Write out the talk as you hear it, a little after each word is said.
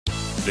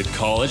The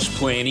College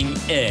Planning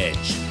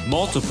Edge.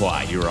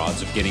 Multiply your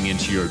odds of getting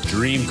into your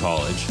dream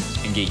college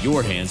and get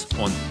your hands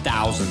on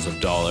thousands of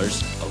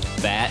dollars of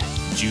fat,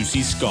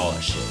 juicy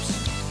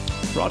scholarships.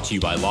 Brought to you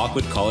by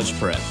Lockwood College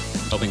Prep,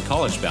 helping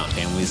college-bound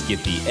families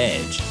get the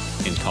edge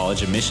in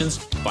college admissions,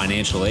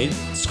 financial aid,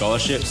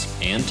 scholarships,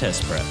 and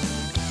test prep.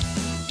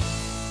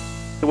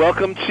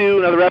 Welcome to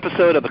another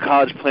episode of the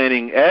College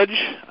Planning Edge.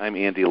 I'm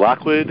Andy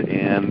Lockwood,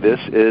 and this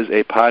is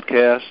a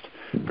podcast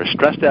for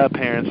stressed-out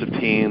parents of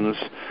teens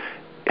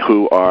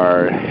who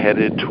are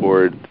headed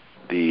toward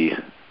the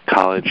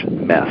college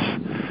mess.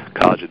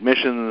 College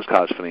admissions,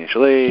 college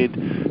financial aid,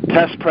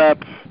 test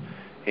prep,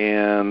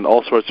 and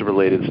all sorts of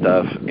related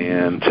stuff.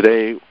 And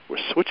today we're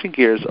switching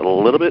gears a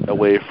little bit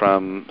away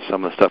from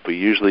some of the stuff we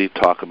usually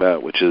talk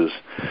about, which is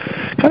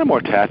kind of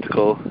more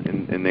tactical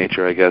in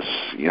nature, I guess.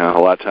 You know, a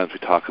lot of times we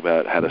talk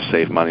about how to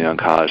save money on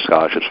college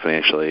scholarships,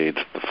 financial aid,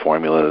 the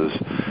formulas,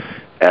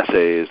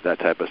 essays, that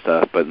type of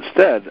stuff. But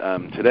instead,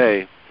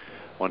 today, I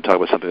want to talk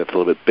about something that's a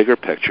little bit bigger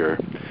picture.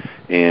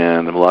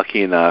 And I'm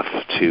lucky enough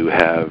to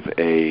have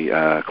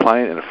a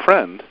client and a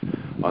friend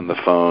on the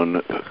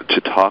phone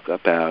to talk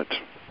about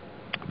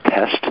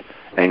test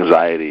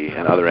anxiety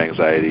and other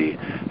anxiety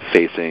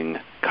facing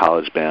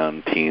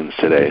college-bound teens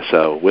today.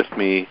 So with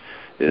me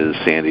is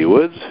Sandy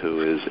Woods,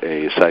 who is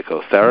a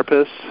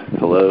psychotherapist.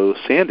 Hello,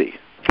 Sandy.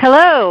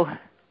 Hello.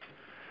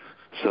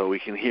 So we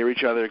can hear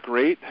each other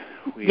great.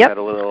 We Yep. had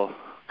a little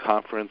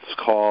conference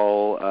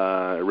call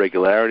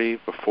irregularity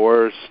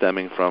before,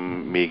 stemming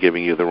from me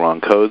giving you the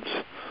wrong codes.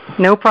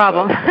 No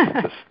problem.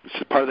 So this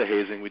is part of the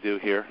hazing we do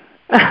here.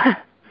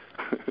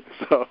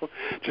 So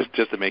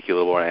just to make you a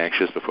little more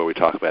anxious before we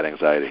talk about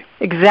anxiety.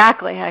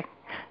 Exactly. And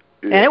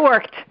it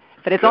worked,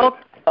 but it's good.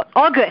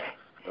 all good.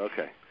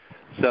 Okay.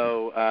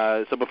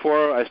 So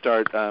before I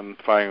start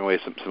firing away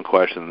some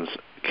questions,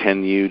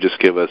 can you just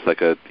give us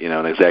like an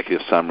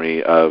executive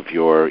summary of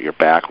your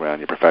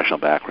background, your professional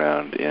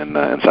background in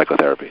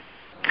psychotherapy?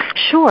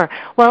 Sure.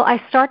 Well,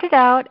 I started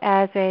out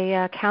as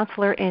a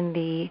counselor in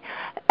the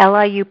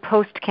LIU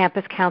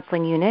post-campus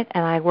counseling unit,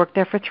 and I worked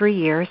there for 3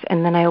 years,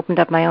 and then I opened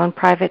up my own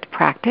private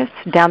practice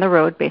down the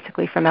road,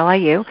 basically, from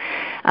LIU,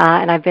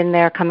 and I've been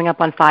there coming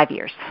up on 5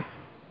 years.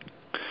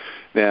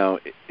 Now,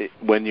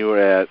 when you were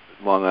at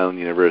Long Island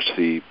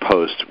University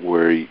post,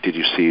 did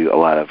you see a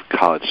lot of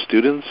college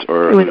students,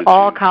 or it was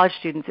all college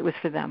students? It was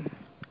for them.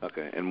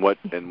 Okay, and what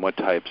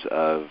types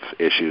of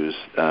issues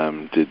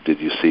did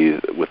you see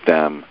with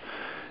them?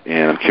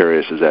 And I'm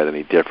curious, is that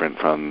any different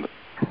from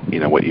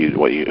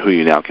who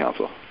you now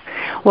counsel?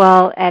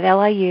 Well, at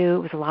LIU,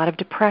 it was a lot of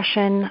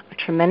depression, a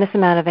tremendous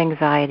amount of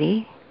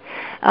anxiety,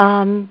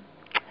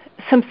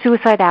 some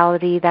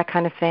suicidality, that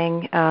kind of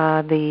thing.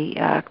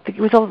 It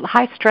was a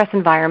high-stress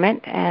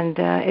environment, and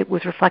it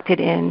was reflected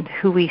in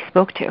who we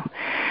spoke to.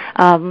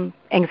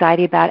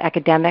 Anxiety about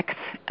academics,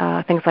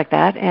 things like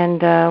that.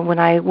 And when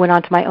I went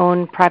on to my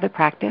own private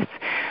practice,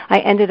 I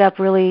ended up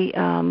really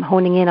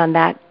honing in on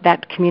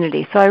that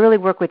community. So I really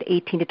work with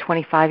 18 to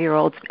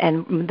 25-year-olds,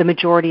 and the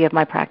majority of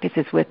my practice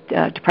is with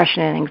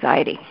depression and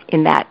anxiety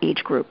in that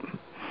age group.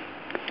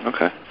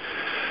 Okay.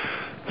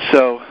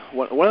 So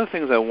one of the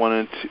things I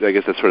wanted to, I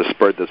guess that sort of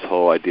spurred this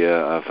whole idea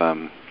of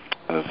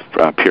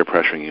peer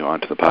pressuring you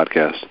onto the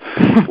podcast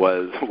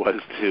was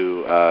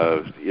to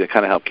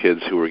kind of help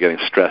kids who were getting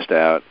stressed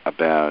out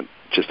about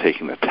just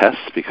taking the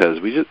tests, because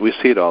we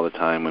see it all the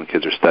time when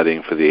kids are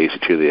studying for the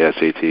ACT or the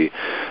SAT.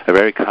 A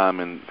very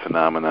common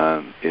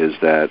phenomenon is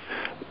that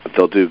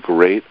they'll do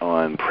great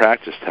on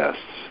practice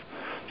tests.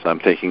 So I'm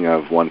thinking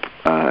of one.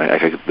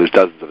 There's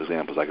dozens of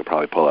examples I could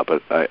probably pull up,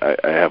 but I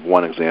have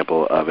one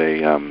example of a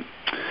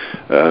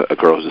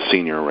girl who's a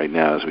senior right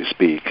now as we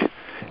speak,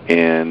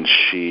 and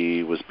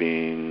she was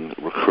being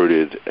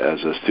recruited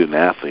as a student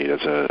athlete,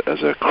 as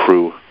a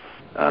crew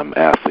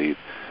athlete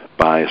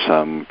by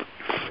some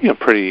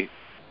pretty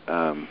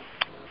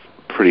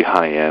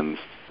high-end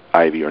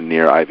Ivy or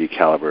near Ivy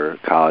caliber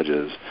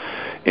colleges,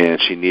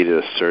 and she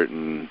needed a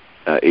certain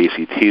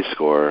ACT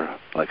score,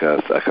 like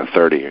a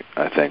 30,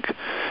 I think,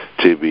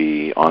 to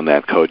be on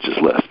that coach's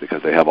list,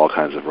 because they have all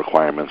kinds of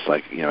requirements,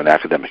 like an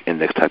academic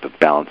index type of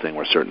balancing,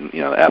 where certain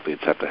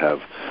athletes have to have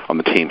on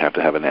the team have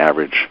to have an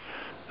average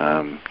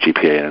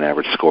GPA and an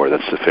average score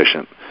that's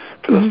sufficient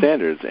for those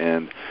standards.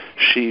 And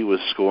she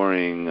was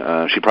scoring.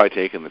 She'd probably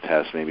taken the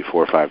test maybe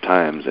 4 or 5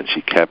 times, and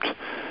she kept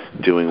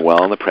doing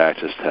well on the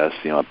practice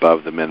test,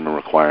 above the minimum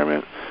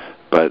requirement,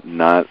 but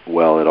not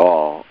well at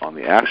all on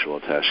the actual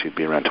test. She'd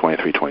be around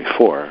 23,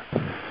 24.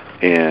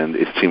 And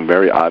it seemed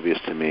very obvious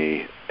to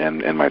me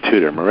and my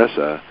tutor,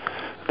 Marissa,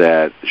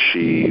 that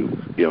she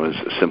was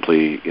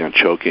simply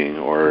choking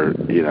or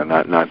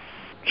not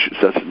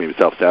maybe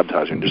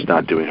self-sabotaging, just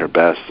not doing her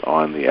best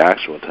on the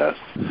actual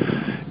test.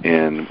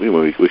 And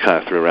we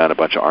kind of threw around a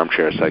bunch of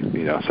armchair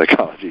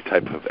psychology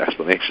type of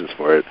explanations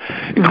for it,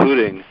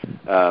 including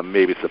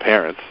Maybe it's the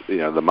parents,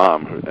 the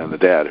mom and the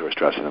dad who are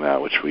stressing them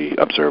out, which we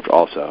observed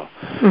also.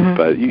 Mm-hmm.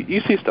 But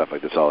you see stuff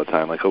like this all the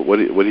time. Like, can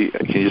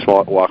you just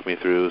walk me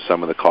through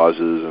some of the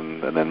causes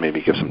and then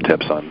maybe give some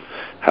tips on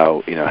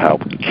how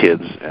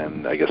kids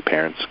and I guess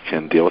parents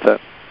can deal with that?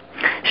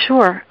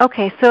 Sure.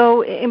 Okay.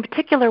 So in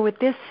particular with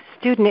this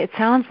student, it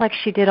sounds like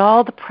she did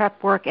all the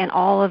prep work and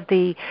all of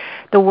the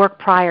work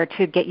prior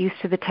to get used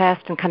to the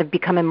test and kind of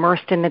become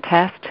immersed in the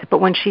test. But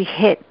when she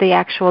hit the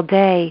actual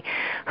day,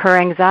 her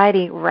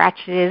anxiety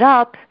ratcheted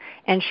up,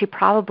 and she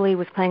probably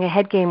was playing a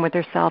head game with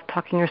herself,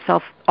 talking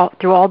herself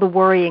through all the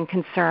worry and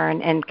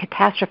concern and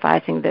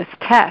catastrophizing this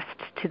test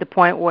to the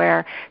point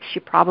where she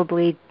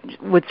probably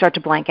would start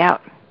to blank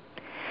out.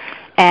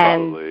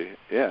 And probably.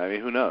 Yeah, I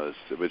mean, who knows?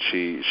 But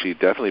she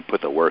definitely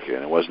put the work in.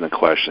 It wasn't a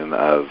question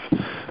of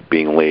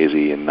being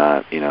lazy and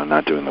not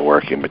doing the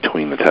work in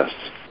between the tests.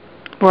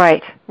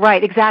 Right,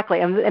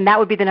 exactly. And that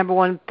would be the number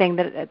one thing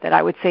that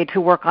I would say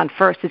to work on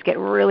first is get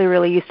really,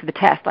 really used to the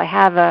test. I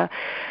have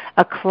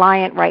a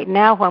client right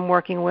now who I'm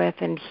working with,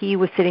 and he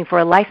was sitting for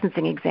a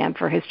licensing exam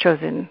for his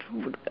chosen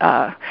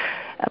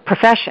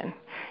profession.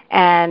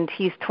 And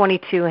he's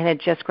 22 and had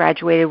just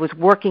graduated, was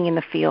working in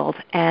the field,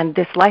 and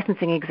this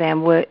licensing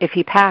exam, if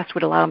he passed,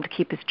 would allow him to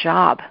keep his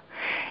job.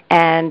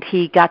 And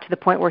he got to the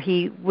point where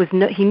he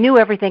knew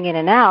everything in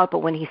and out, but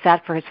when he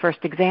sat for his first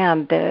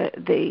exam,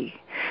 the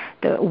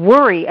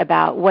worry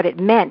about what it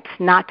meant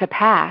not to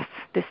pass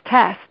this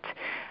test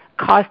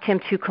caused him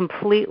to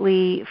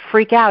completely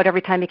freak out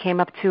every time he came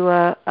up to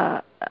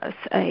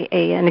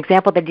an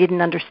example that he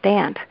didn't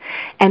understand.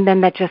 And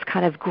then that just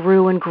kind of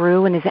grew and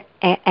grew, and his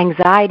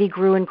anxiety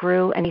grew and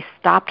grew, and he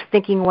stopped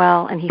thinking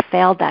well, and he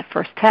failed that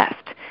first test.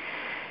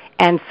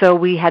 And so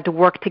we had to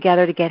work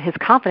together to get his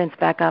confidence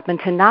back up and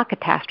to not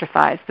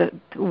catastrophize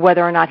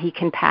whether or not he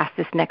can pass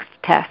this next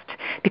test,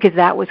 because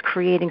that was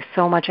creating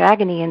so much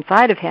agony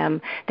inside of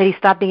him that he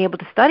stopped being able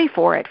to study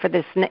for it.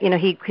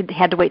 He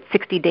had to wait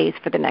 60 days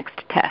for the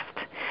next test.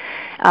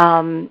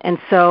 And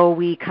so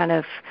we kind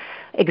of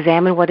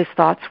examined what his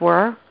thoughts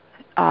were.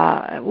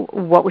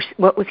 What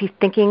was he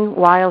thinking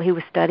while he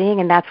was studying,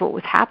 and that's what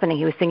was happening.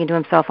 He was thinking to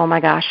himself, oh my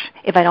gosh,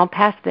 if I don't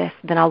pass this,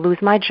 then I'll lose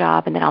my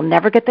job, and then I'll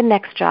never get the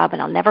next job,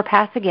 and I'll never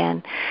pass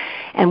again.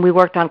 And we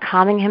worked on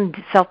calming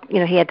himself.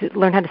 He had to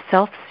learn how to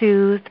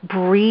self-soothe,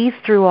 breathe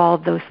through all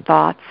of those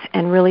thoughts,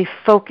 and really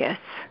focus.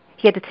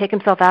 He had to take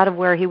himself out of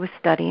where he was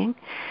studying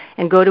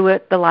and go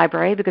to the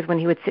library, because when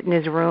he would sit in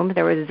his room,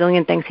 there were a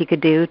zillion things he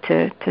could do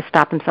to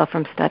stop himself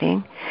from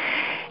studying.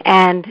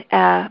 And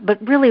but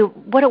really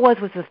what it was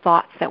the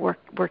thoughts that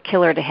were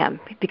killer to him,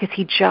 because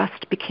he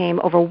just became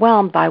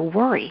overwhelmed by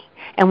worry.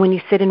 And when you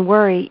sit in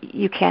worry,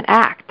 you can't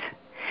act.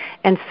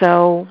 And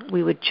so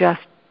we would just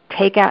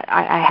take out,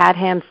 I had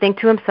him think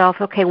to himself,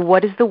 okay,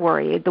 what is the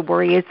worry? The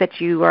worry is that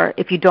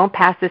if you don't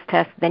pass this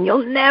test, then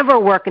you'll never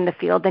work in the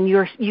field, then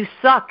you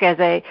suck as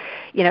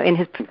in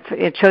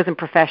his chosen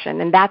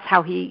profession. And that's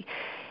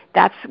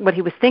what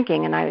he was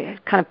thinking. And I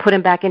kind of put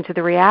him back into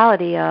the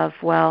reality of,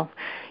 well,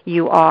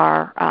 you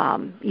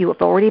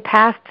have already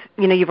passed,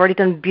 you've already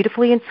done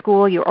beautifully in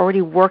school, you're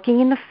already working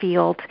in the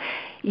field,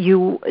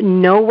 you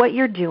know what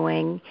you're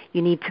doing,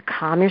 you need to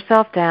calm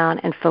yourself down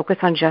and focus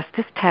on just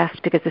this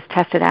test, because this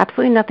test had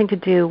absolutely nothing to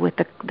do with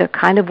the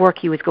kind of work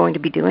he was going to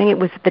be doing. It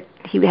was that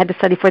he had to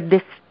study for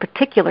this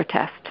particular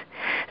test.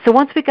 So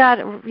once we got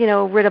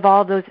rid of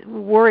all those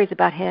worries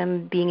about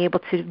him being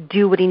able to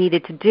do what he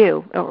needed to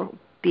do, or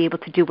be able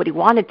to do what he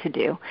wanted to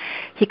do,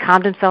 he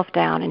calmed himself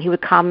down, and he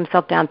would calm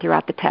himself down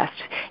throughout the test.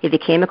 If he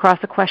came across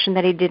a question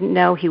that he didn't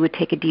know, he would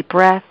take a deep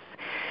breath,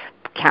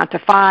 count to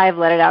 5,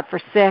 let it out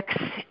for 6,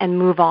 and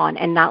move on,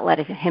 and not let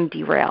him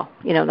derail,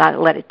 not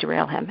let it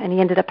derail him. And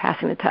he ended up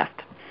passing the test.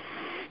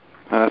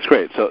 That's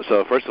great.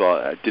 So first of all,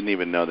 I didn't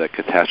even know that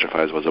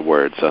catastrophize was a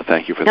word, so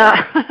thank you for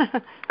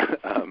that.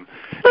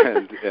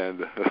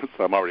 And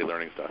so I'm already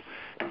learning stuff.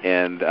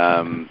 And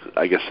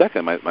I guess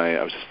second,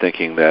 I was just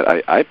thinking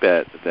that I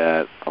bet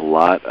that a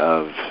lot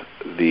of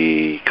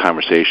the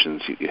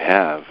conversations you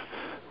have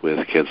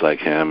with kids like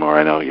him, or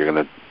I know you're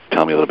going to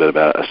tell me a little bit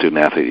about a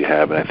student athlete you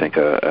have, and I think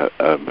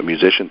a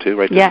musician too,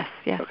 right? Yes,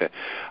 yes. Okay.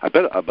 I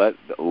bet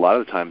a lot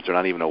of the times they're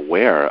not even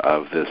aware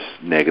of this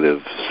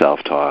negative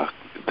self-talk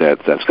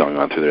that's going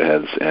on through their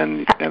heads,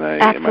 am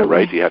I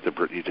right? You have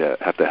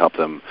to help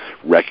them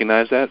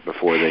recognize that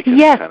before they can.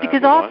 Yes,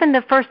 because often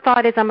the first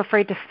thought is, I'm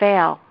afraid to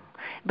fail,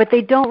 but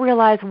they don't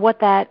realize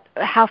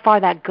how far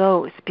that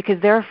goes,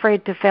 because they're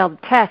afraid to fail the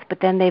test.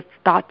 But then they've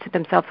thought to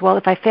themselves, well,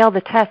 if I fail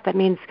the test, that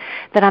means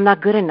that I'm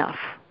not good enough,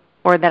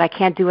 or that I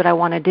can't do what I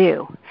want to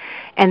do,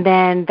 and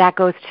then that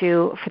goes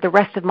to, for the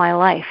rest of my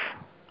life,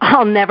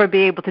 I'll never be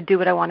able to do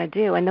what I want to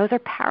do. And those are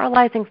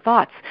paralyzing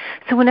thoughts.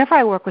 So whenever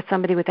I work with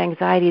somebody with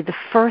anxiety, the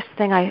first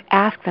thing I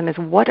ask them is,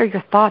 what are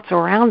your thoughts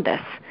around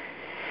this?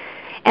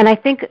 And I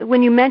think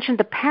when you mentioned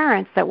the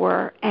parents that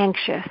were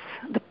anxious,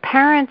 the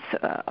parents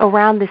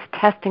around this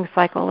testing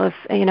cycle of,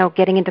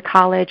 getting into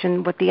college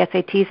and what the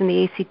SATs and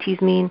the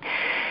ACTs mean,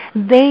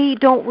 they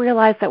don't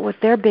realize that what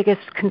their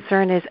biggest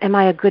concern is, am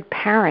I a good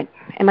parent?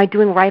 Am I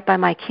doing right by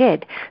my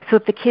kid? So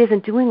if the kid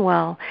isn't doing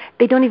well,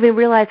 they don't even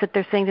realize that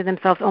they're saying to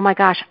themselves, oh my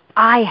gosh,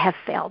 I have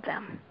failed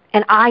them.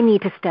 And I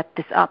need to step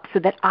this up so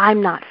that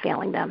I'm not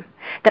failing them,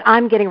 that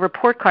I'm getting a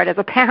report card as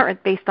a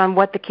parent based on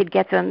what the kid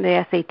gets on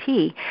the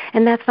SAT.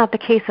 And that's not the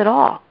case at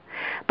all.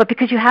 But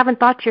because you haven't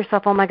thought to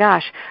yourself, oh my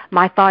gosh,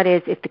 my thought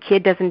is if the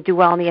kid doesn't do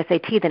well on the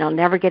SAT, then he'll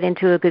never get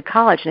into a good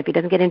college. And if he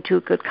doesn't get into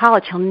a good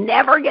college, he'll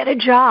never get a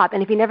job.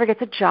 And if he never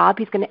gets a job,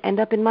 he's going to end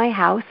up in my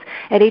house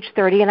at age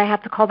 30, and I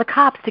have to call the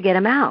cops to get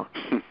him out.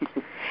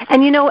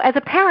 And, as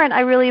a parent, I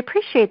really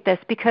appreciate this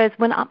because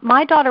when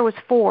my daughter was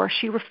 4,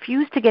 she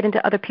refused to get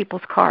into other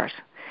people's cars.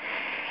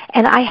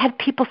 And I had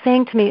people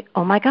saying to me,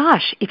 oh, my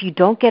gosh, if you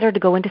don't get her to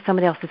go into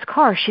somebody else's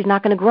car, she's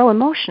not going to grow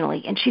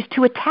emotionally, and she's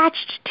too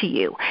attached to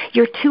you.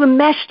 You're too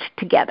enmeshed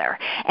together.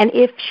 And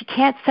if she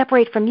can't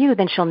separate from you,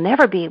 then she'll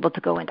never be able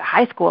to go into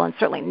high school and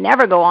certainly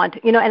never go on to,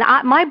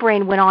 and my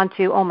brain went on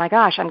to, oh, my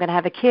gosh, I'm going to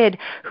have a kid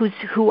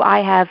who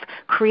I have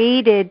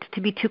created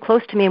to be too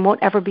close to me and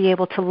won't ever be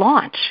able to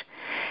launch.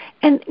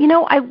 And,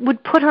 I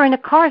would put her in a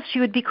car. She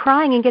would be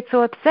crying and get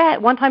so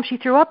upset. One time she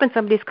threw up in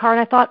somebody's car, and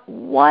I thought,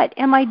 what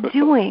am I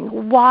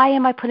doing? Why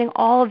am I putting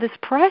all of this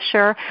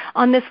pressure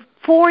on this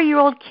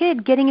 4-year-old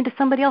kid getting into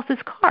somebody else's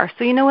car?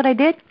 So you know what I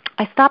did?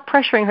 I stopped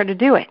pressuring her to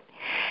do it.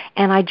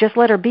 And I just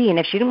let her be. And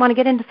if she didn't want to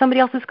get into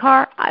somebody else's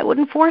car, I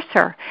wouldn't force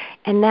her.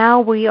 And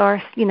now we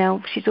are,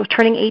 she's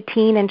turning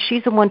 18, and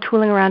she's the one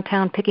tooling around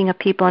town picking up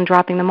people and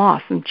dropping them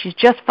off. And she's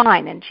just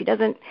fine, and she's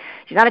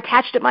not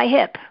attached at my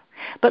hip.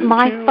 But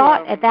my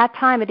thought at that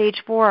time at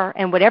age 4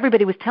 and what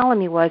everybody was telling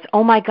me was,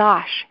 oh, my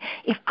gosh,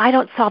 if I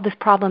don't solve this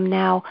problem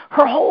now,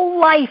 her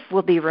whole life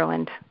will be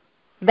ruined.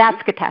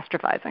 That's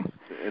catastrophizing.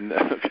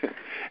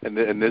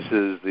 And this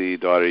is the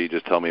daughter you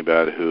just told me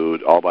about who,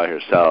 all by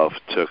herself,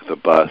 took the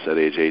bus at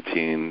age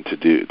 18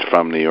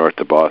 from New York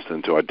to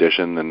Boston to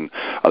audition, and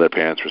other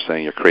parents were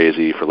saying you're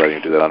crazy for letting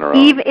her do that on her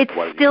own. It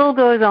still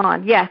goes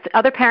on. Yes,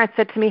 other parents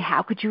said to me,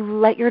 how could you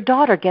let your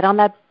daughter get on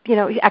that?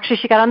 Actually,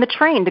 she got on the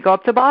train to go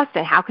up to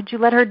Boston. How could you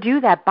let her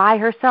do that by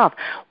herself?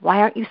 Why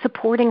aren't you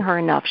supporting her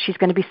enough? She's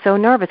going to be so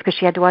nervous because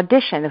she had to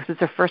audition. This was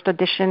her first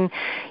audition,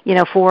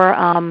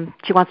 for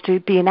she wants to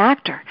be an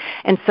actor.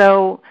 And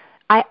so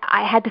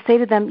I had to say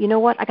to them, you know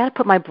what? I got to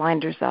put my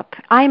blinders up.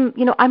 I'm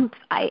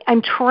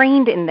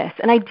trained in this,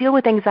 and I deal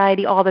with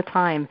anxiety all the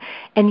time,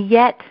 and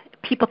yet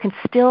people can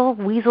still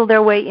weasel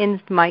their way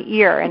into my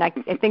ear, and I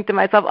think to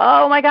myself,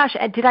 oh my gosh,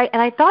 and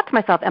I thought to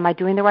myself, am I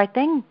doing the right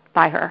thing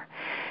by her?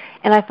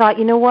 And I thought,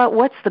 you know what?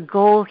 What's the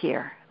goal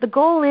here? The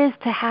goal is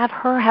to have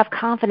her have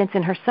confidence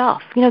in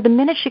herself. The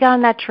minute she got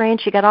on that train,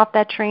 she got off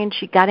that train,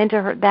 she got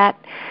into that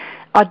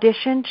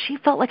audition, she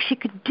felt like she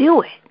could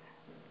do it.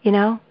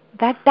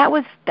 That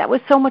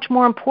was so much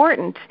more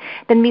important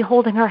than me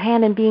holding her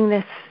hand and being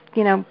this,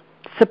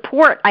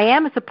 support. I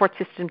am a support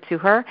system to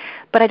her,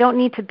 but I don't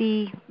need to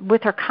be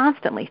with her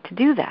constantly to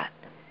do that.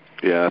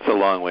 Yeah, that's a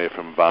long way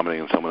from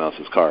vomiting in someone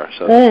else's car.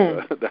 So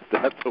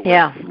that's the way.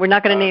 Yeah, we're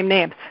not going to name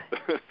names.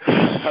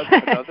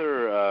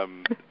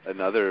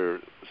 Another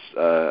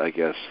I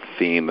guess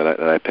theme that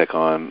I pick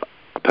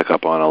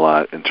up on a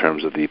lot in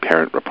terms of the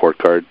parent report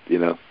card,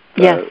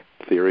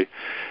 theory,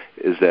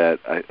 is that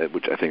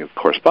which I think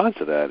corresponds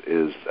to that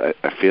is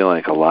I feel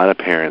like a lot of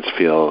parents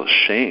feel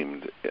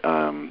shamed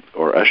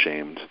or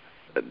ashamed,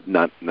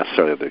 not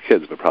necessarily of their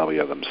kids, but probably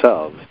of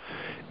themselves,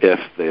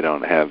 if they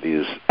don't have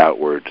these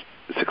outward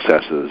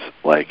successes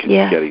like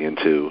getting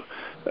into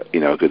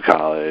a good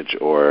college,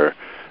 or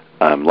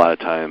a lot of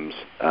times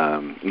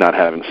not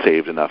having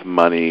saved enough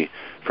money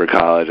for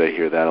college. I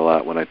hear that a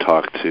lot when I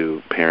talk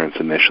to parents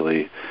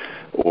initially,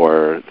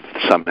 or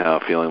somehow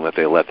feeling that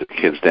they let their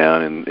kids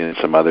down in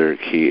some other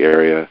key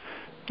area.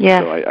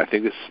 Yeah. So I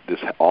think this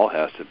all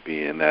has to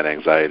be in that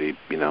anxiety,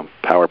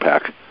 power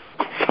pack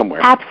somewhere.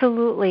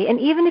 Absolutely. And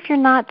even if you're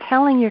not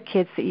telling your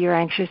kids that you're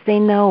anxious, they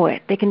know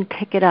it. They can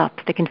pick it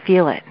up. They can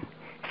feel it.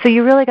 So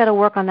you really got to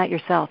work on that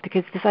yourself,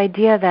 because this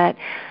idea that,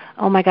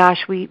 oh my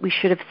gosh, we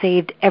should have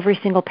saved every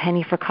single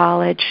penny for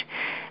college,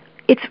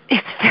 it's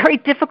very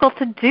difficult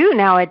to do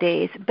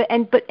nowadays. But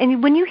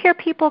when you hear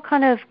people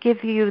kind of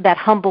give you that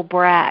humble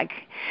brag,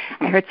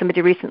 I heard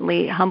somebody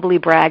recently humbly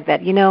brag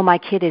that, my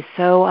kid is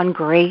so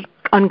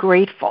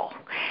ungrateful.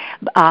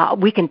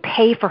 We can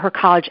pay for her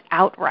college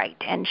outright,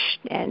 and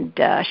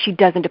she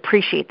doesn't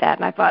appreciate that.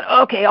 And I thought,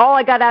 okay, all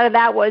I got out of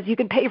that was you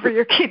can pay for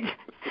your kid's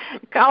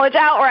college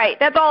outright.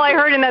 That's all I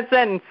heard in that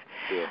sentence.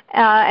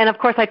 Yeah. And of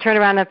course, I turned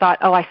around and thought,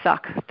 oh, I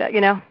suck.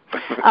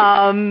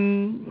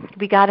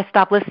 We got to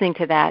stop listening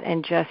to that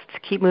and just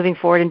keep moving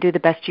forward and do the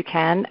best you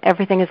can.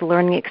 Everything is a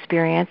learning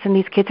experience, and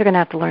these kids are going to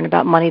have to learn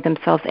about money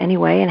themselves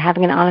anyway, and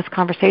having an honest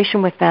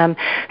conversation with them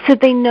so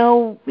they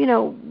know,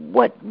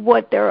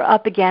 what they're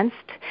up against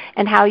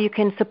and how you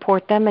can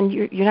support them. And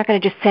you're not going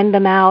to just send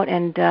them out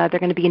and they're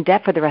going to be in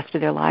debt for the rest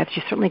of their lives.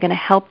 You're certainly going to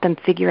help them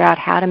figure out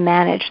how to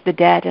manage the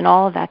debt and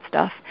all of that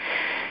stuff.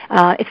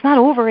 It's not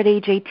over at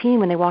age 18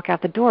 when they walk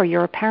out the door.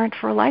 You're a parent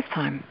for a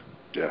lifetime.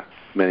 Yeah,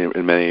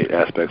 in many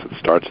aspects it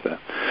starts then.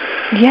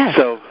 Yes.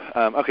 So,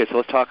 so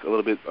let's talk a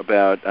little bit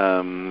about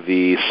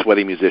the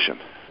sweaty musician.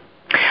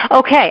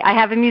 Okay, I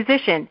have a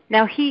musician.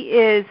 Now, he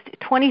is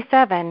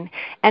 27,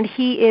 and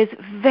he is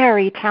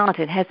very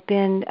talented, has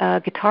been a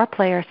guitar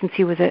player since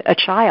he was a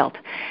child,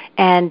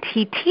 and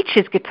he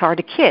teaches guitar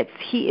to kids.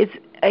 He's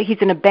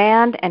in a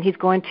band, and he's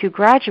going to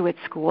graduate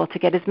school to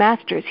get his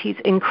master's. He's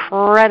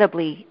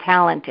incredibly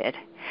talented.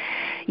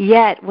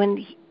 Yet,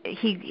 when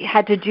he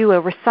had to do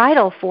a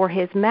recital for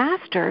his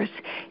master's,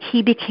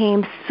 he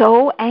became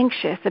so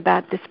anxious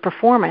about this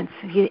performance,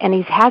 and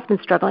he has been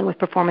struggling with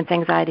performance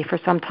anxiety for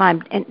some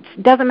time. And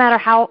it doesn't matter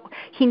how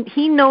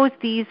he knows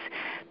these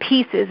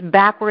pieces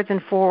backwards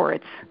and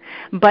forwards,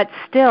 but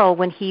still,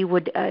 when he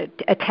would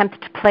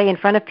attempt to play in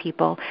front of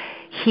people,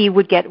 he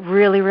would get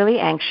really, really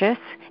anxious.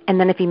 And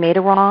then if he made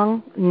a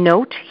wrong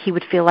note, he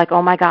would feel like,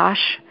 oh my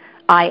gosh,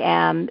 I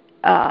am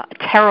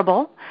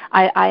terrible.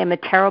 I am a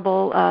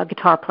terrible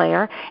guitar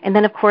player. And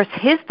then, of course,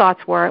 his thoughts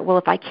were, well,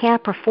 if I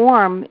can't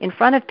perform in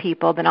front of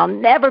people, then I'll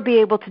never be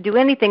able to do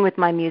anything with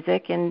my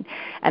music, and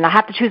I'll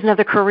have to choose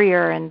another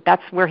career. And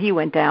that's where he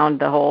went down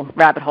the whole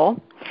rabbit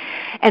hole.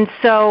 And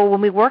so when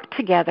we worked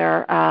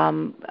together,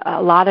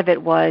 a lot of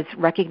it was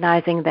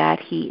recognizing that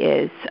he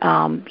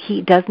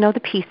does know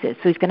the pieces,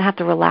 so he's going to have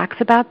to relax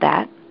about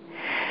that.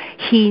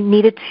 He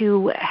needed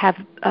to have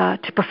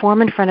to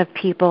perform in front of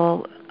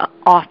people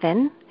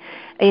often,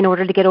 in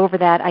order to get over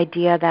that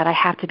idea that I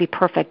have to be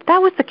perfect.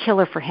 That was the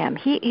killer for him.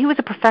 He was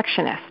a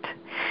perfectionist.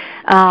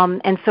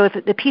 And so if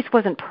the piece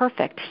wasn't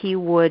perfect, he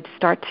would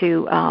start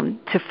to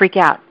freak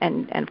out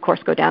and of course,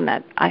 go down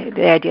the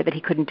idea that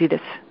he couldn't do this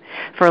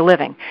for a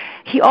living.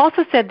 He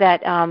also said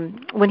that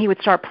when he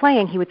would start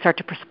playing, he would start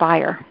to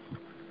perspire,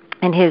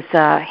 and his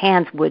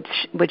hands would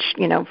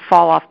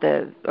fall off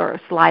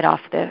or slide off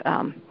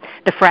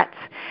the frets.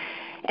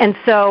 And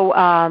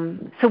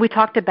so we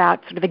talked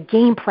about sort of a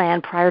game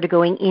plan prior to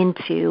going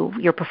into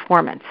your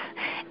performance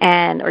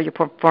or your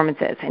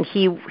performances. And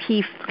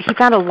he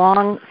found a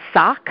long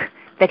sock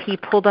that he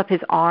pulled up his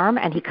arm,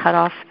 and he cut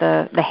off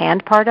the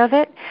hand part of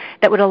it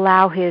that would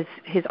allow his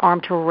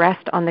arm to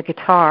rest on the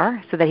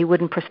guitar so that he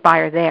wouldn't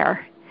perspire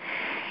there.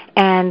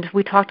 And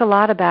we talked a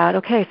lot about,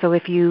 okay, so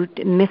if you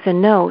miss a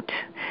note,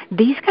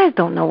 these guys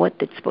don't know what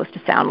it's supposed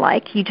to sound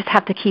like. You just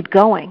have to keep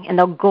going. And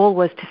the goal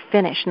was to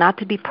finish, not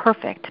to be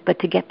perfect, but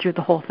to get through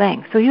the whole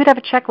thing. So he would have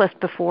a checklist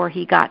before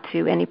he got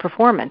to any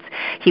performance.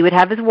 He would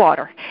have his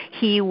water.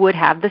 He would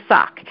have the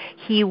sock.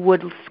 He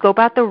would scope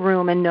out the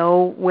room and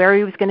know where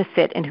he was going to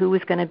sit and who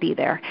was going to be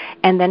there.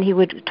 And then he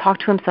would talk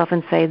to himself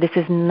and say, this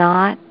is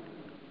not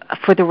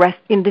for the rest,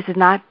 this is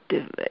not,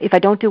 if I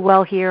don't do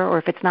well here or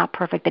if it's not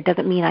perfect, that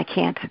doesn't mean I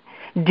can't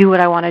do what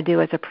I want to do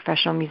as a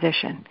professional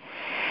musician.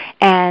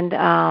 And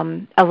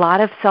a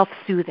lot of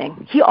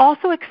self-soothing. He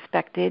also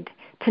expected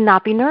to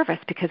not be nervous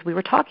because we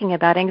were talking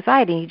about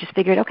anxiety. He just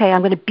figured, okay,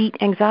 I'm going to beat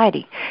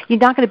anxiety. You're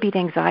not going to beat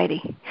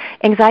anxiety.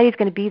 Anxiety is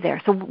going to be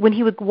there. So when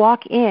he would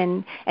walk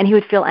in and he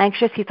would feel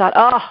anxious, he thought,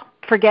 oh,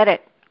 forget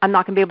it. I'm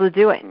not going to be able to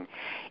do it.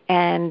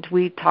 And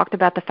we talked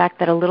about the fact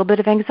that a little bit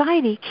of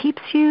anxiety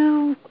keeps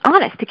you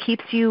honest. It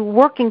keeps you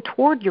working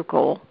toward your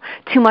goal.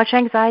 Too much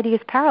anxiety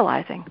is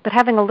paralyzing. But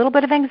having a little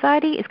bit of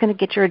anxiety is going to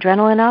get your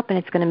adrenaline up, and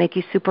it's going to make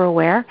you super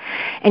aware.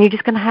 And you're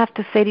just going to have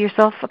to say to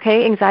yourself,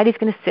 okay, anxiety is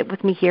going to sit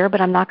with me here, but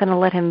I'm not going to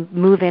let him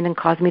move in and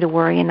cause me to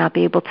worry and not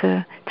be able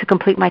to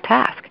complete my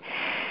task.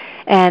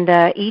 And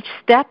each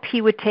step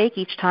he would take,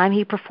 each time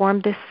he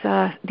performed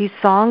these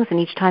songs, and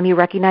each time he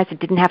recognized it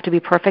didn't have to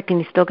be perfect,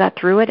 and he still got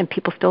through it, and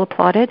people still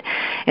applauded,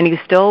 and he was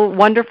still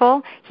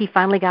wonderful. He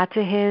finally got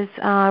to his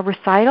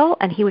recital,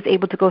 and he was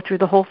able to go through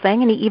the whole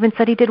thing, and he even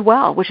said he did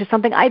well, which is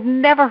something I'd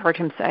never heard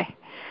him say.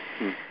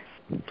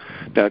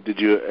 Now, did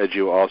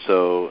you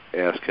also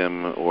ask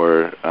him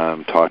or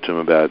talk to him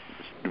about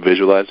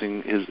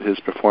visualizing his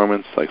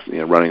performance, like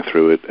running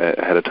through it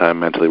ahead of time,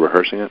 mentally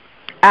rehearsing it?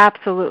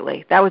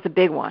 Absolutely. That was a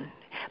big one.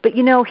 But,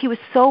 he was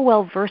so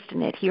well-versed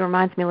in it. He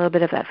reminds me a little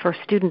bit of that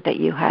first student that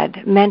you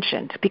had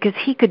mentioned, because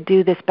he could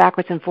do this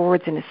backwards and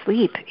forwards in his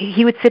sleep.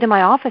 He would sit in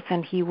my office,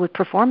 and he would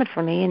perform it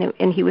for me,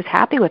 and he was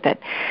happy with it.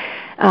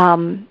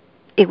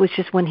 It was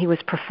just when he was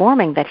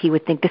performing that he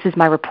would think, this is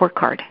my report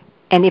card.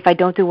 And if I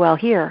don't do well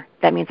here,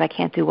 that means I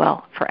can't do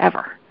well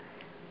forever.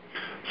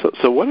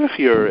 So what if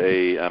you're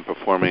a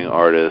performing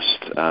artist,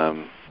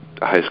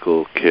 a high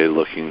school kid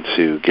looking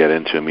to get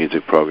into a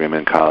music program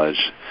in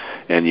college,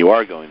 and you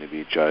are going to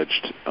be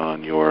judged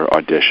on your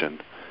audition?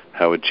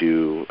 How would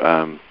you,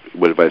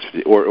 what advice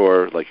would you,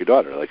 or like your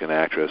daughter, like an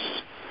actress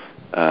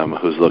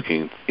who's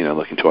looking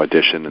to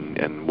audition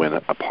and win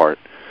a part?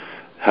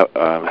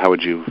 how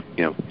would you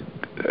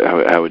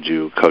how would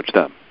you coach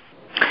them?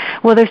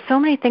 Well, there's so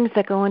many things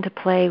that go into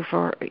play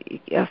for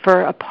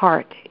a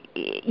part.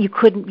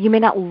 You may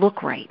not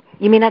look right.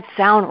 You may not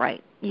sound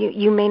right.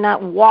 You may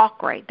not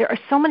walk right. There are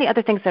so many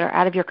other things that are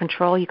out of your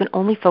control. You can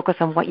only focus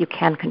on what you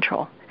can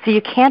control. So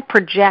you can't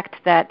project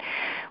that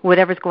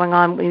whatever's going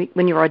on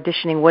when you're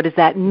auditioning, what does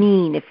that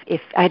mean?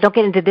 If I don't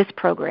get into this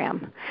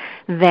program,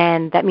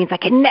 then that means I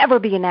can never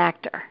be an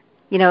actor.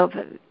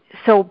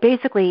 So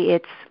basically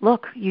it's,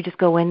 look, you just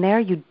go in there,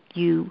 you've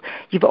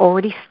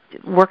already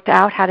worked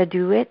out how to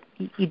do it,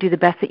 you do the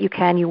best that you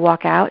can, you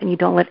walk out, and you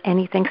don't let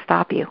anything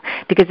stop you.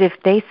 Because if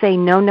they say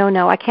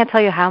no, I can't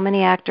tell you how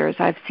many actors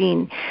I've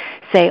seen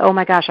say, oh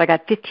my gosh, I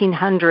got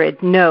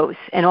 1,500 no's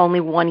and only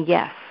one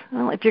yes.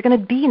 Well, if you're going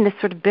to be in this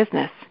sort of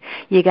business,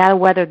 you got to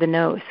weather the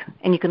no's,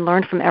 and you can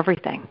learn from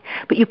everything.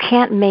 But you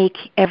can't make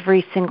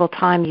every single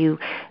time you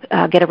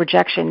get a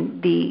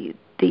rejection that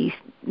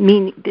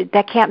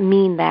can't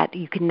mean that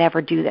you can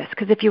never do this.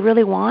 Because if you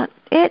really want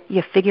it,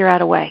 you figure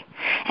out a way.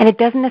 And it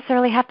doesn't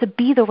necessarily have to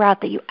be the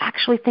route that you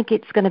actually think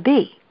it's going to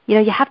be.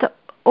 You have to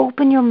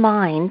open your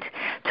mind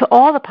to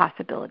all the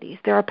possibilities.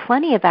 There are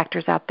plenty of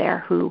actors out there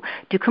who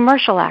do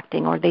commercial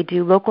acting, or they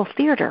do local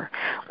theater,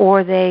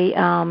 or they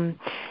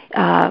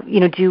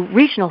do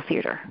regional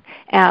theater.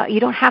 You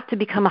don't have to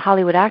become a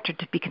Hollywood actor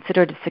to be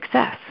considered a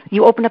success.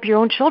 You open up your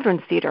own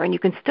children's theater, and you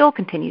can still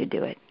continue to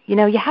do it.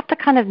 You have to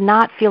kind of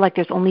not feel like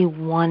there's only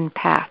one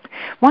path.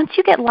 Once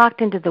you get locked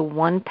into the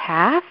one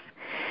path,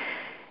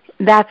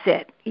 that's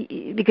it.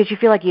 Because you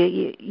feel like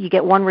you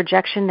get one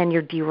rejection, then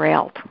you're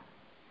derailed.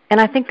 And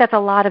I think that's a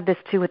lot of this,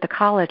 too, with the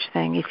college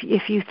thing.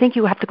 If you think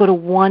you have to go to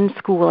one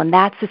school and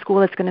that's the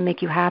school that's going to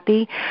make you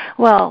happy,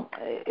 well,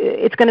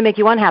 it's going to make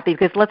you unhappy,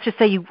 because let's just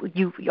say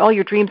you all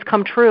your dreams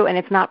come true and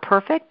it's not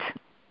perfect,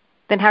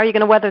 then how are you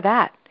going to weather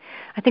that?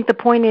 I think the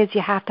point is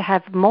you have to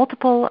have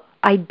multiple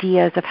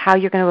ideas of how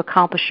you're going to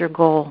accomplish your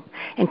goal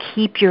and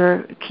keep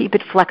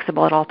it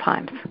flexible at all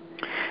times.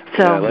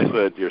 So I like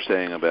what you're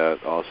saying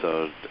about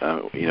also,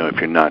 if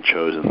you're not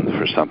chosen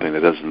for something,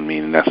 that doesn't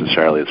mean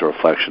necessarily it's a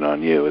reflection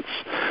on you.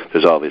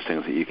 There's all these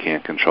things that you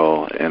can't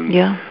control. And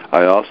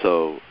I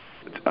also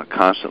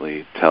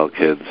constantly tell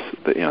kids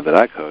that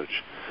I coach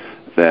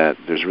that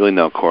there's really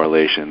no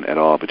correlation at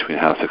all between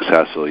how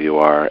successful you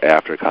are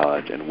after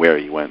college and where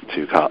you went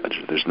to college.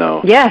 There's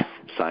no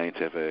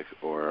scientific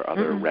or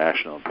other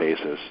rational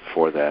basis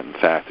for that. In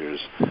fact,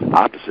 there's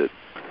opposite.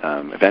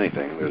 If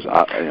anything, there's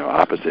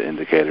opposite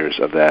indicators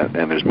of that,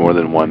 and there's more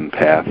than one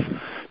path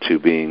to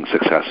being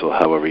successful,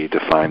 however you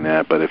define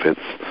that. But if it's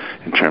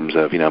in terms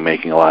of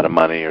making a lot of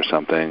money or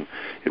something,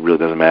 it really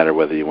doesn't matter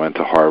whether you went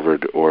to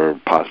Harvard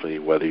or possibly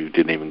whether you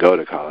didn't even go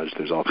to college.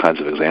 There's all kinds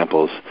of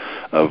examples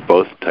of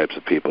both types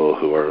of people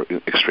who are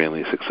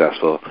extremely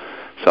successful.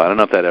 So I don't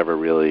know if that ever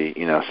really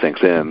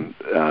sinks in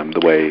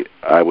the way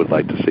I would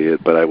like to see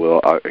it, but I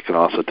can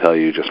also tell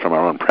you just from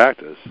our own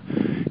practice.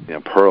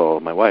 Pearl,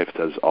 my wife,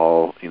 does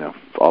all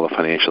the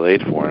financial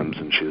aid forms,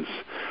 and she's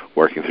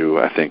working through,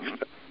 I think,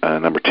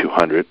 number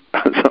 200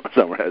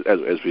 somewhere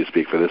as we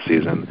speak for this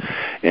season,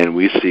 and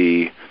we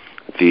see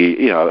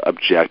the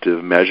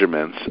objective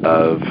measurements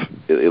of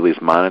at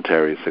least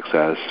monetary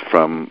success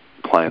from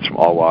clients from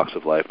all walks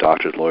of life,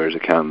 doctors, lawyers,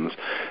 accountants,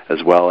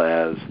 as well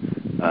as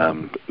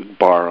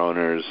bar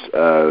owners,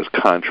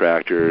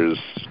 contractors,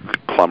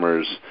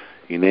 plumbers,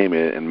 you name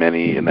it, and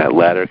many in that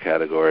latter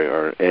category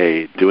are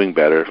A, doing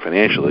better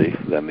financially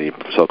than the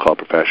so-called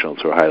professionals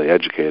who are highly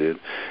educated,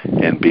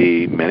 and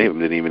B, many of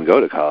them didn't even go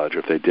to college, or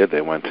if they did,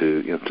 they went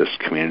to just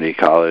community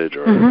college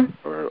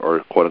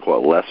or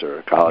quote-unquote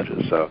lesser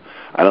colleges. So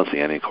I don't see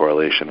any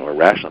correlation or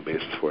rational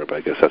basis for it, but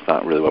I guess that's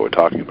not really what we're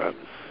talking about.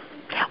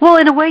 Well,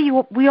 in a way,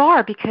 we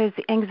are, because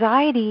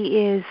anxiety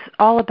is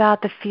all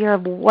about the fear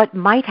of what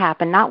might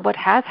happen, not what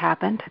has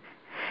happened.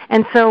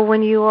 And so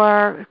when you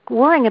are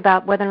worrying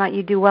about whether or not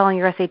you do well on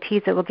your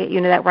SATs that will get you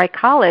into that right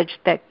college,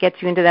 that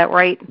gets you into that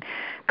right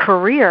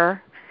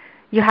career,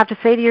 you have to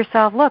say to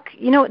yourself, look,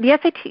 the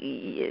SAT,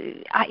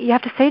 you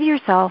have to say to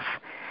yourself,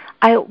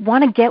 I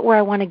want to get where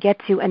I want to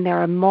get to, and there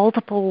are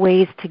multiple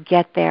ways to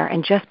get there.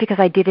 And just because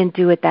I didn't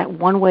do it that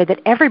one way that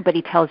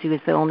everybody tells you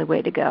is the only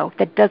way to go,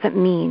 that doesn't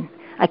mean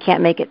I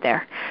can't make it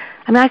there.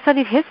 I mean, I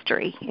studied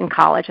history in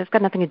college. It's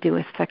got nothing to do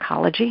with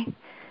psychology.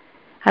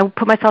 I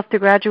put myself through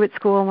graduate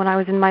school when I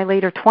was in my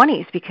later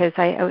 20s because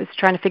I was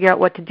trying to figure out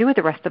what to do with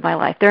the rest of my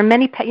life. There are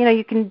many,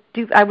 you can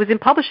do, I was in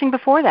publishing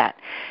before that.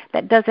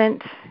 That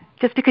doesn't,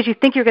 just because you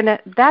think you're going to,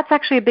 that's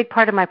actually a big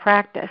part of my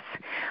practice,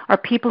 are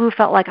people who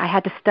felt like I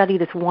had to study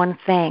this one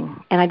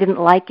thing and I didn't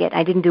like it,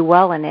 I didn't do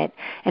well in it,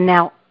 and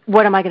now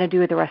what am I going to do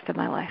with the rest of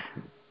my life?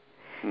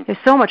 There's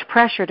so much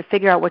pressure to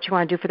figure out what you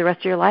want to do for the rest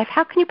of your life.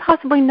 How can you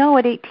possibly know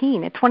at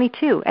 18, at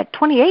 22, at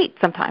 28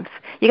 sometimes?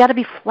 You got to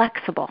be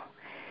flexible.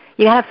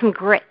 You got to have some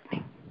grit.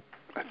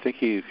 I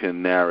think you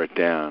can narrow it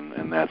down,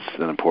 and that's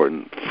an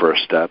important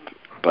first step.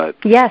 but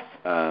yes,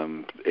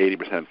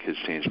 80% of kids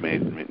change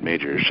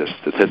majors just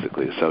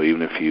statistically. So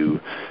even if you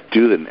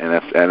do and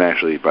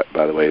actually,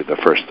 by the way,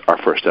 our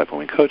first step when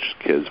we coach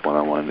kids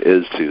one-on-one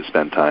is to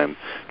spend time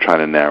trying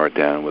to narrow it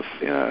down with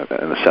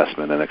an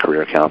assessment and a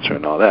career counselor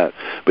and all that.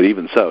 But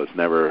even so, it's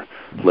never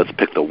let's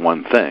pick the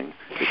one thing.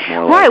 It's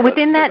more right. like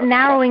Within that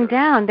narrowing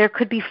down, there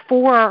could be 3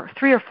 or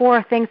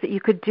 4 things that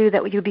you could do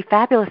that you'd be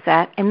fabulous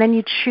at, and then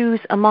you choose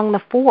among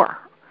the 4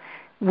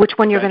 which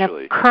one you're going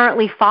to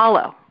currently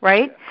follow,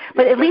 right? Yeah.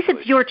 But at least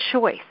it's your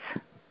choice.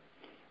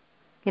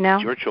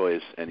 It's your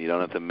choice, and you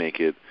don't have to make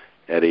it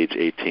at age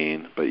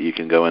 18, but you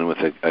can go in with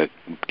a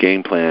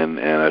game plan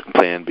and a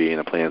plan B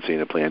and a plan C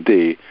and a plan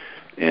D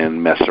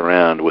and mess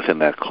around within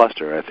that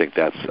cluster. I think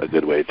that's a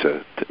good way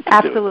to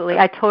absolutely. do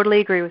it. I totally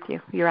agree with you.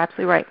 You're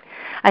absolutely right.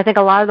 I think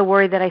a lot of the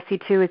worry that I see,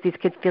 too, is these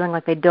kids feeling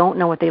like they don't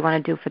know what they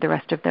want to do for the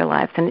rest of their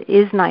lives. And it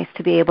is nice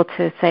to be able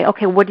to say,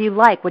 okay, what do you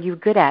like? What are you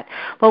good at?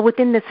 Well,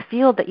 within this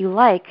field that you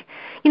like,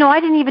 I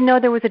didn't even know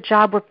there was a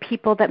job where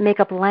people that make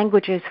up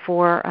languages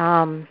for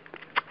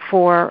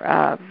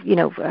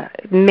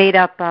made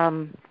up,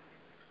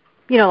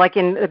 like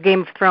in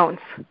Game of Thrones.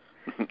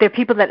 There are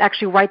people that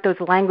actually write those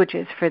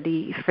languages for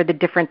the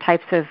different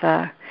types of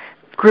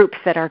groups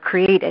that are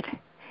created.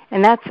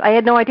 And I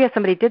had no idea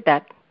somebody did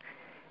that.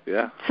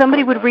 Yeah.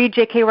 Somebody would read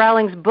J.K.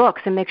 Rowling's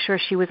books and make sure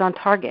she was on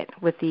target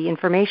with the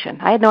information.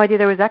 I had no idea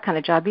there was that kind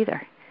of job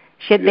either.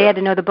 They had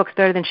to know the books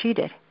better than she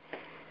did.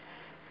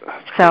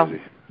 That's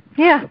crazy.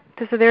 Yeah,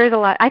 so there is a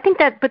lot. I think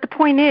but the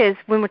point is,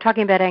 when we're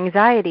talking about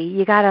anxiety,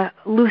 you got to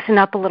loosen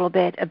up a little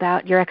bit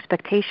about your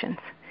expectations.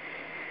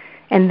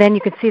 And then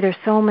you can see there's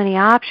so many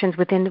options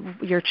within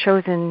your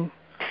chosen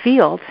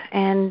field,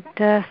 and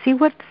see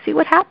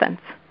what happens.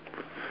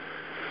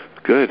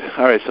 Good.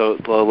 All right. So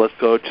let's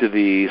go to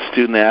the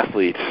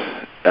student-athlete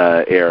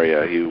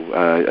area.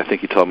 I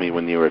think you told me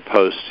when you were at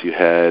Post, you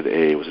had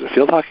was it a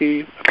field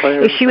hockey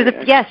player? She was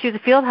a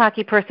field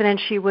hockey person, and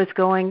she was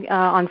going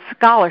on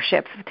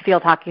scholarships to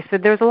field hockey. So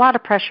there was a lot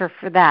of pressure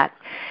for that.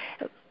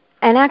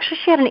 And actually,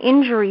 she had an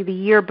injury the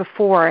year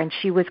before, and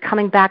she was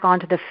coming back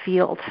onto the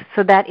field.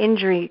 So that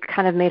injury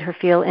kind of made her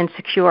feel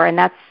insecure, and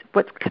that's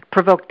what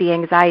provoked the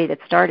anxiety that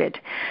started.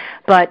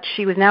 But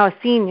she was now a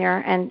senior,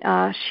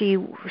 and she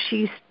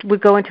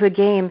would go into a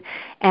game,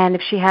 and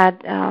if she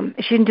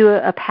didn't do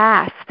a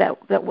pass that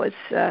was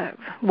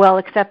well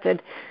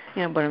accepted,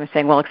 what am I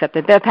saying? Well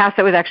accepted. The pass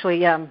that was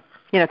actually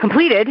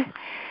completed,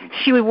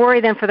 she would worry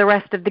then for the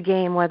rest of the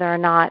game whether or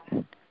not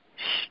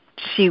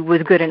she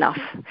was good enough,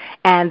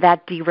 and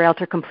that derailed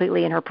her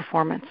completely in her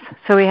performance.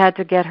 So we had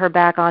to get her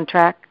back on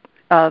track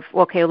of,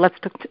 okay, let's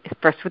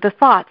first with the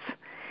thoughts,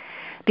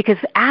 because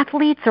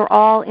athletes are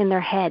all in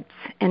their heads,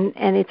 and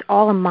it's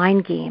all a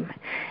mind game.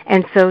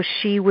 And so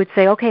she would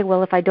say, okay,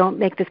 well, if I don't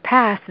make this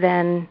pass,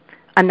 then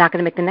I'm not going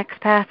to make the next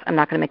pass. I'm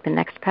not going to make the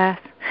next pass.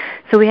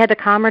 So we had to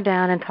calm her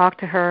down and talk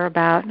to her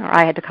about, or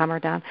I had to calm her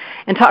down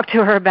and talk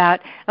to her about,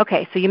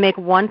 okay, so you make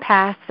one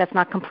pass that's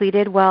not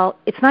completed. Well,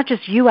 it's not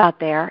just you out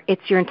there.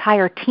 It's your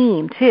entire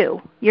team,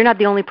 too. You're not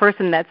the only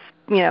person that's,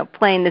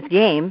 playing this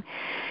game.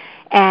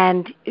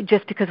 And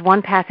just because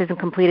one pass isn't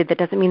completed, that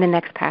doesn't mean the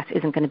next pass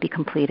isn't going to be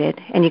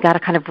completed. And you got to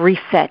kind of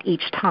reset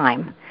each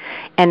time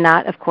and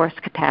not, of course,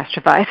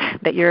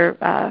 catastrophize that you're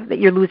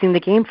losing the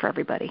game for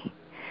everybody.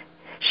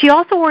 She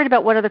also worried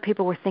about what other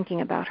people were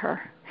thinking about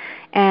her.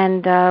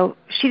 And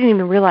she didn't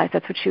even realize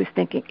that's what she was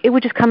thinking. It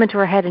would just come into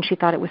her head, and she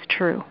thought it was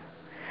true.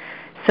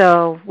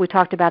 So we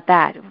talked about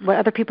that. What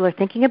other people are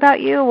thinking about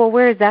you, well,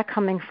 where is that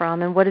coming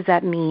from, and what does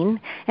that mean?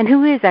 And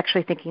who is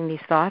actually thinking these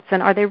thoughts,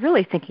 and are they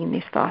really thinking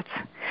these thoughts?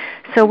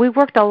 So we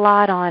worked a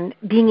lot on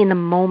being in the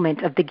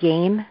moment of the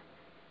game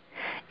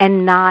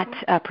and not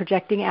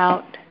projecting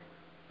out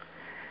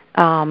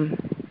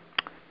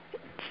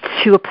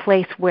to a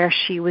place where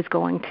she was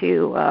going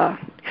to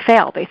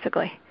fail,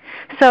 basically.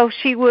 So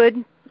she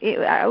would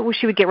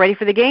get ready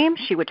for the game.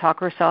 She would talk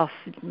herself,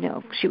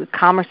 she would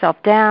calm herself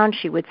down.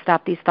 She would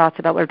stop these thoughts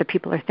about what other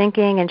people are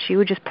thinking, and she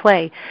would just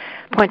play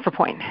point for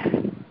point.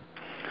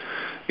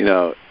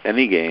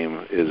 Any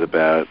game is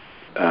about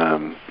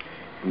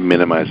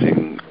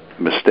minimizing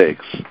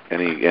mistakes.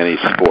 Any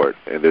sport.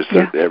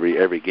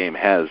 Every game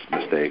has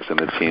mistakes, and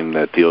the team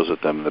that deals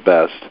with them the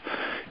best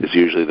is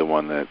usually the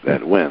one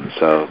that wins.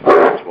 So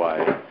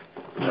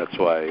that's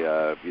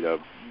why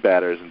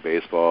batters in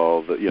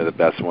baseball, the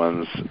best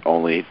ones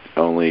only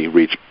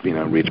reach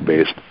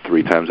base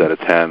 3 times out of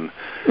 10.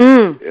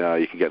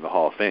 You can get in the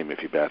Hall of Fame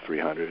if you bat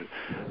 300.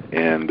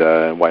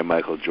 And why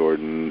Michael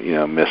Jordan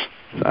missed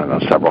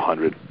several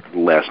hundred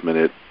last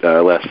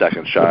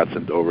second shots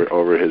and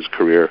over his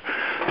career.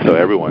 So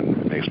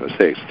everyone makes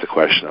mistakes. It's a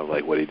question of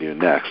what do you do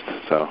next.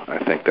 So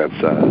I think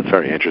that's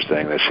very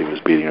interesting that she was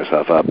beating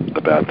herself up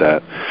about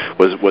that.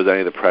 Was any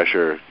of the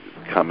pressure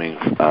coming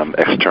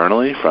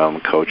externally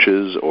from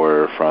coaches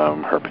or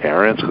from her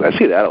parents? Because I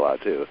see that a lot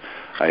too.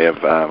 I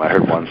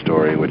heard one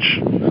story which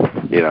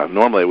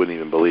normally I wouldn't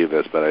even believe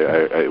this, but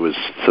it was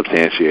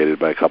substantiated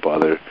by a couple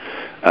other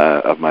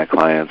of my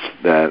clients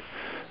that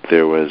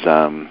there was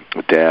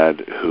a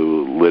dad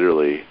who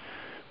literally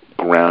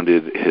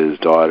grounded his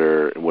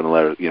daughter, wouldn't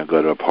let her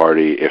go to a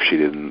party if she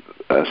didn't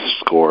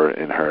score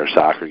in her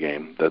soccer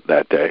game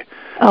that day.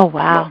 Oh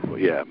wow!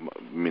 Yeah,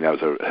 I mean that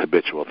was a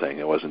habitual thing.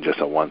 It wasn't just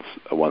a once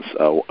in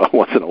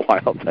a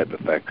while type of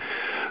thing.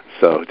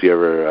 So do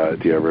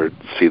you ever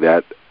see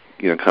that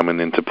coming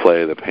into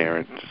play, the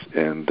parents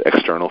and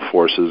external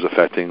forces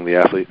affecting the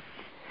athlete?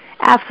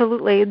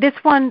 Absolutely. This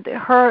one,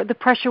 the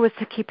pressure was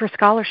to keep her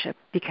scholarship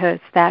because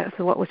that's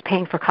what was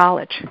paying for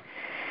college.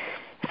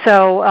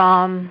 So,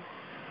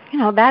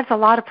 that's a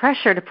lot of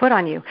pressure to put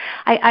on you.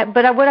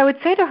 But what I would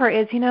say to her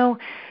is,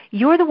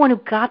 you're the one who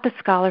got the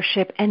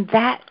scholarship, and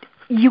that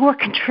you are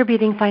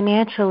contributing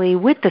financially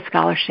with the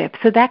scholarship.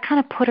 So that kind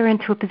of put her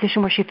into a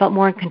position where she felt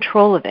more in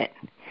control of it.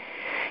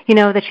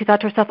 That she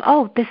thought to herself,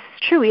 oh, this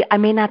is true. I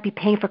may not be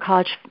paying for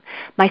college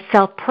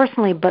myself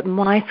personally, but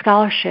my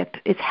scholarship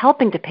is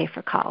helping to pay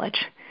for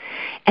college.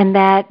 And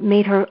that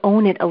made her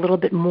own it a little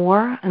bit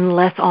more and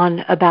less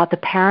about the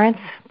parents'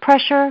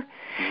 pressure,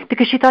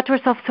 because she thought to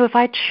herself, so if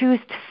I choose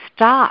to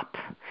stop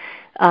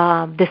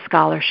this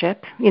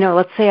scholarship,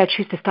 let's say I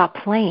choose to stop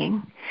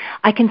playing,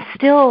 I can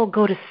still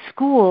go to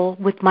school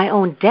with my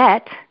own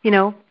debt,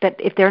 that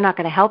if they're not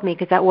going to help me,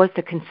 because that was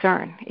the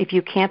concern. If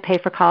you can't pay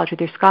for college with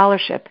your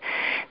scholarship,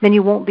 then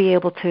you won't be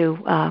able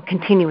to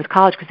continue with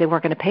college because they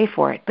weren't going to pay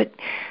for it. But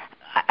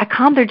I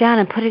calmed her down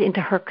and put it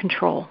into her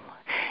control.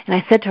 And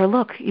I said to her,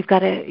 look, you've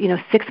got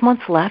 6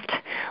 months left.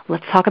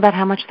 Let's talk about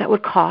how much that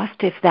would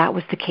cost if that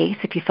was the case,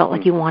 if you felt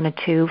like you wanted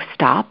to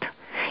stop.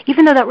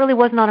 Even though that really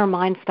wasn't on her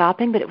mind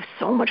stopping, but it was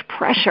so much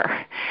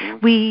pressure.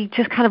 We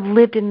just kind of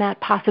lived in that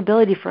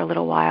possibility for a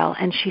little while.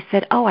 And she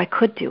said, oh, I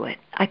could do it.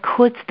 I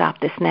could stop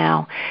this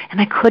now,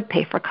 and I could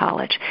pay for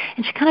college.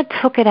 And she kind of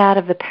took it out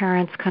of the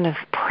parents' kind of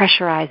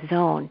pressurized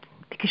zone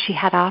because she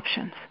had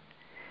options.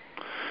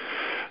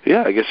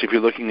 Yeah, I guess if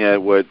you're looking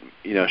at what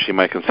she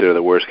might consider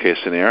the worst case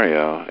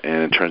scenario,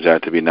 and it turns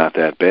out to be not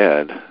that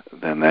bad,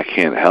 then that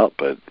can't help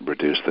but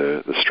reduce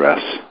the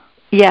stress.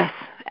 Yes,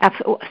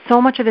 absolutely.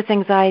 So much of this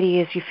anxiety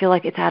is you feel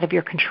like it's out of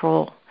your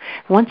control.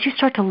 Once you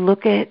start to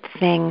look at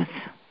things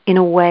in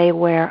a way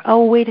where,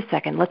 oh, wait a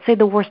second, let's say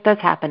the worst does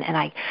happen,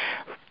 and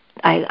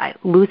I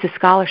lose a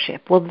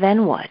scholarship. Well,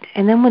 then what?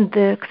 And then when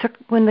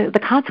the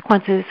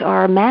consequences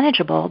are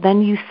manageable,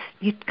 then you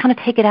kind of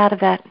take it out of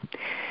that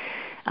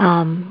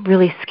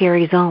really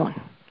scary zone.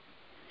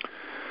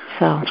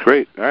 So that's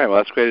great. All right, well,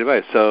 that's great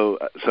advice. So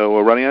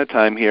we're running out of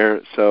time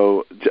here.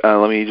 So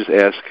let me just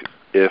ask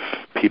if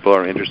people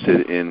are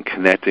interested in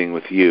connecting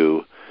with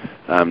you.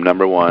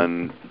 Number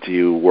one, do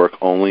you work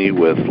only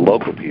with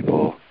local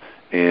people?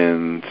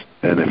 And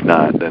if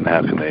not, then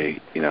how can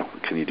they?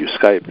 Can you do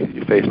Skype? Can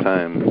you do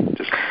FaceTime?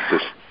 Just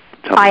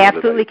tell me. I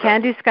absolutely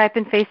can do Skype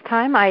and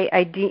FaceTime.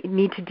 I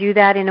need to do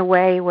that in a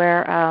way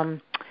where.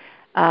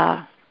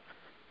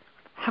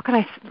 How can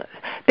I?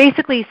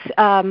 Basically,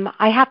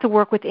 I have to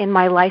work within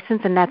my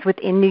license, and that's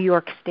within New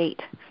York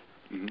State.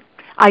 Mm-hmm.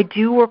 I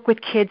do work with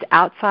kids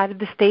outside of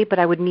the state, but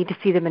I would need to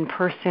see them in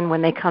person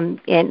when they come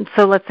in.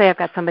 So let's say I've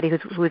got somebody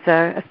who's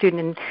a student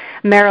in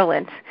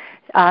Maryland.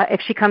 If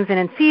she comes in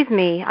and sees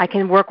me, I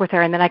can work with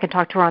her, and then I can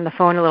talk to her on the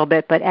phone a little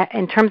bit. But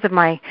in terms of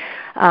my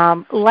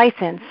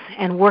license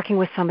and working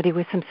with somebody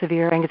with some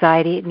severe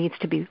anxiety, it needs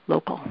to be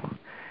local.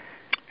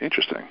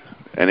 Interesting.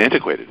 And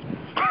antiquated.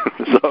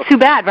 Too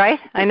bad, right?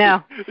 I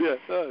know. Yeah,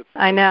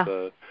 I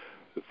know.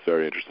 It's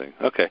very interesting.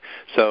 Okay,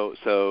 so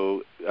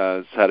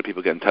how do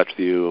people get in touch with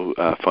you?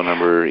 Phone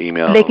number,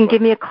 email? They can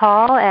give me a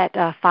call at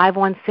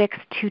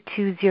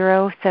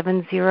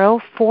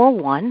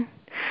 516-220-7041.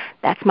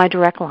 That's my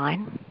direct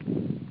line.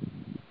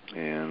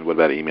 And what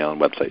about email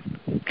and website?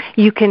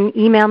 You can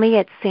email me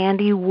at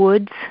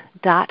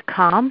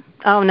sandywoods.com.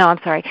 Oh, no, I'm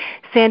sorry.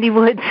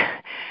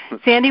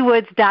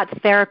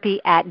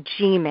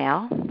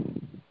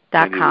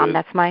 sandywoods.therapy@gmail.com.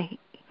 That's my...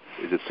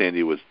 Is it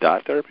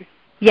sandywoods.therapy?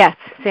 Yes,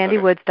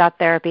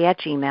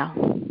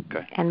 sandywoods.therapy@gmail.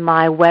 Okay. And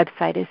my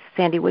website is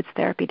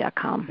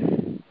sandywoods.therapy.com.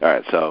 All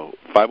right, so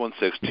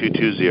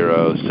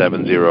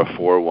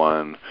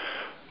 516-220-7041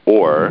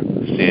 or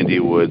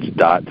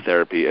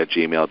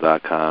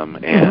sandywoods.therapy@gmail.com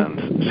and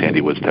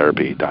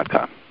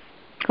sandywoods.therapy.com.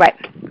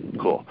 Right.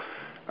 Cool.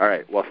 All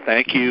right. Well,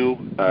 thank you.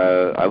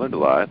 I learned a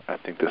lot. I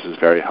think this is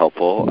very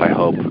helpful. I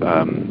hope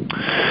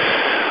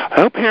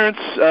parents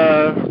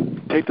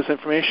take this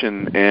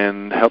information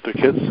and help their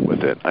kids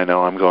with it. I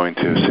know I'm going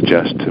to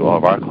suggest to all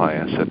of our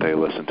clients that they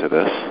listen to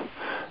this,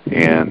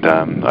 and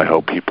I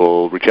hope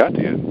people reach out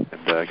to you.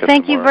 And,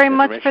 thank you very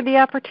much for the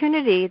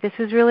opportunity. This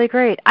was really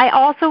great. I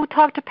also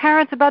talk to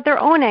parents about their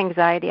own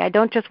anxiety. I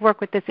don't just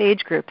work with this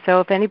age group. So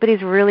if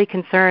anybody's really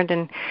concerned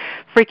and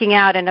freaking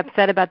out and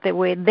upset about the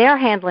way they're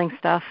handling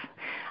stuff,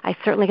 I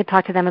certainly could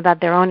talk to them about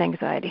their own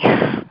anxiety.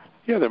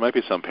 Yeah, there might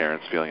be some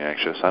parents feeling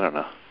anxious. I don't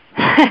know.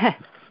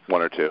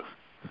 One or two.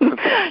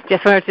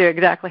 Just one or two,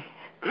 exactly.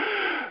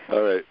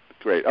 All right,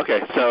 great.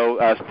 Okay, so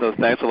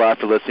thanks a lot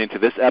for listening to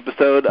this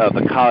episode of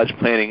the College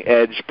Planning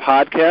Edge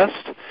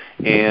podcast.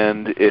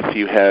 And if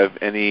you have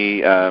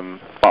any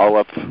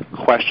follow-up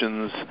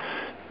questions,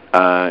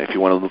 If you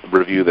want to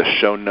review the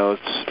show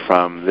notes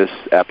from this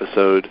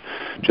episode,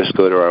 just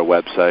go to our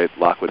website,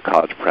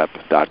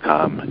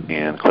 lockwoodcollegeprep.com,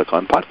 and click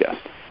on podcast.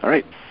 All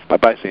right.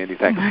 Bye-bye, Sandy.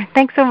 Thanks.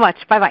 Thanks so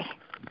much. Bye-bye.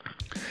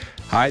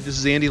 Hi, this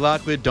is Andy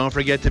Lockwood. Don't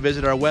forget to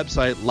visit our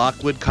website,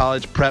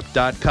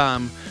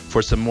 lockwoodcollegeprep.com,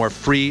 for some more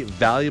free,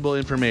 valuable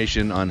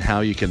information on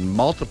how you can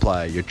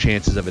multiply your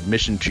chances of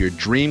admission to your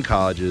dream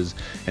colleges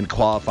and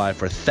qualify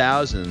for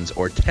thousands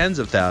or tens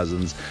of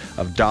thousands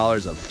of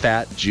dollars of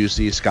fat,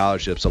 juicy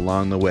scholarships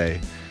along the way.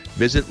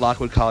 Visit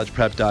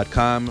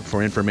lockwoodcollegeprep.com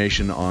for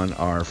information on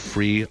our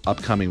free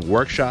upcoming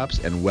workshops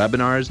and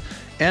webinars,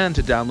 and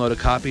to download a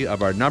copy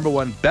of our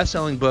 #1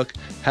 best-selling book,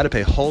 How to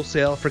Pay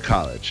Wholesale for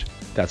College.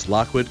 That's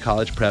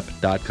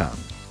lockwoodcollegeprep.com.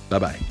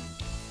 Bye-bye.